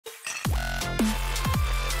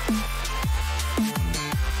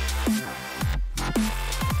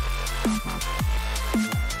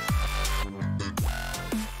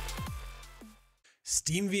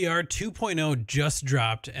SteamVR 2.0 just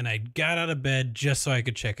dropped and I got out of bed just so I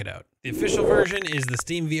could check it out. The official version is the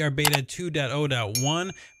SteamVR Beta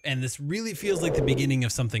 2.0.1 and this really feels like the beginning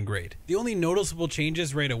of something great. The only noticeable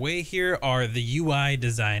changes right away here are the UI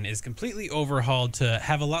design is completely overhauled to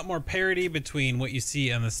have a lot more parity between what you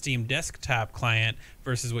see on the Steam desktop client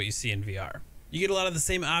versus what you see in VR. You get a lot of the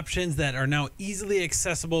same options that are now easily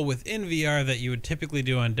accessible within VR that you would typically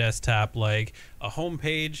do on desktop, like a home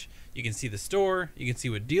page. You can see the store, you can see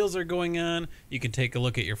what deals are going on, you can take a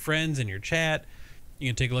look at your friends and your chat, you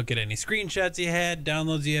can take a look at any screenshots you had,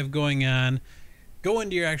 downloads you have going on, go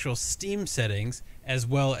into your actual Steam settings as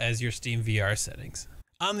well as your Steam VR settings.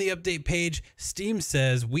 On the update page, Steam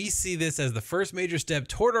says, "We see this as the first major step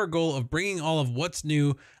toward our goal of bringing all of what's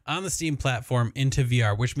new on the Steam platform into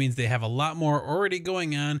VR," which means they have a lot more already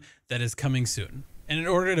going on that is coming soon. And in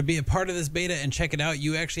order to be a part of this beta and check it out,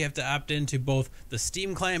 you actually have to opt into both the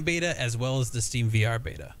Steam Client beta as well as the Steam VR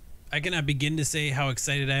beta. I cannot begin to say how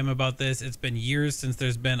excited I am about this. It's been years since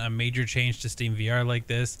there's been a major change to Steam VR like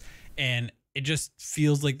this, and it just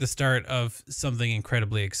feels like the start of something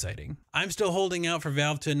incredibly exciting. I'm still holding out for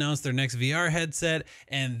Valve to announce their next VR headset,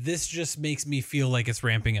 and this just makes me feel like it's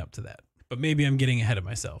ramping up to that. But maybe I'm getting ahead of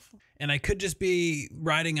myself. And I could just be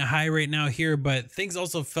riding a high right now here, but things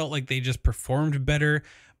also felt like they just performed better,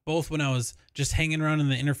 both when I was just hanging around in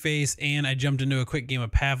the interface and I jumped into a quick game of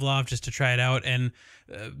Pavlov just to try it out, and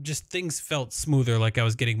just things felt smoother, like I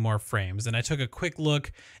was getting more frames. And I took a quick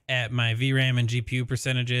look at my VRAM and GPU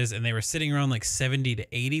percentages, and they were sitting around like 70 to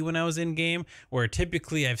 80 when I was in game, where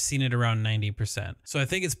typically I've seen it around 90%. So I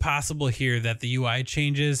think it's possible here that the UI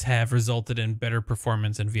changes have resulted in better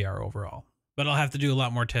performance in VR overall. But I'll have to do a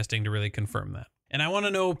lot more testing to really confirm that. And I want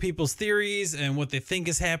to know people's theories and what they think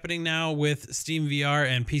is happening now with Steam VR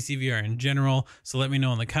and PC VR in general. So let me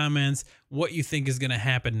know in the comments what you think is going to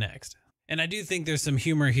happen next. And I do think there's some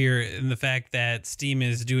humor here in the fact that Steam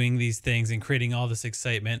is doing these things and creating all this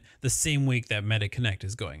excitement the same week that MetaConnect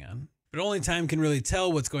is going on. But only time can really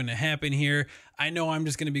tell what's going to happen here. I know I'm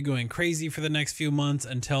just going to be going crazy for the next few months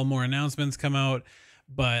until more announcements come out,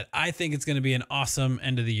 but I think it's going to be an awesome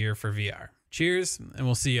end of the year for VR. Cheers, and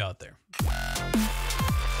we'll see you out there.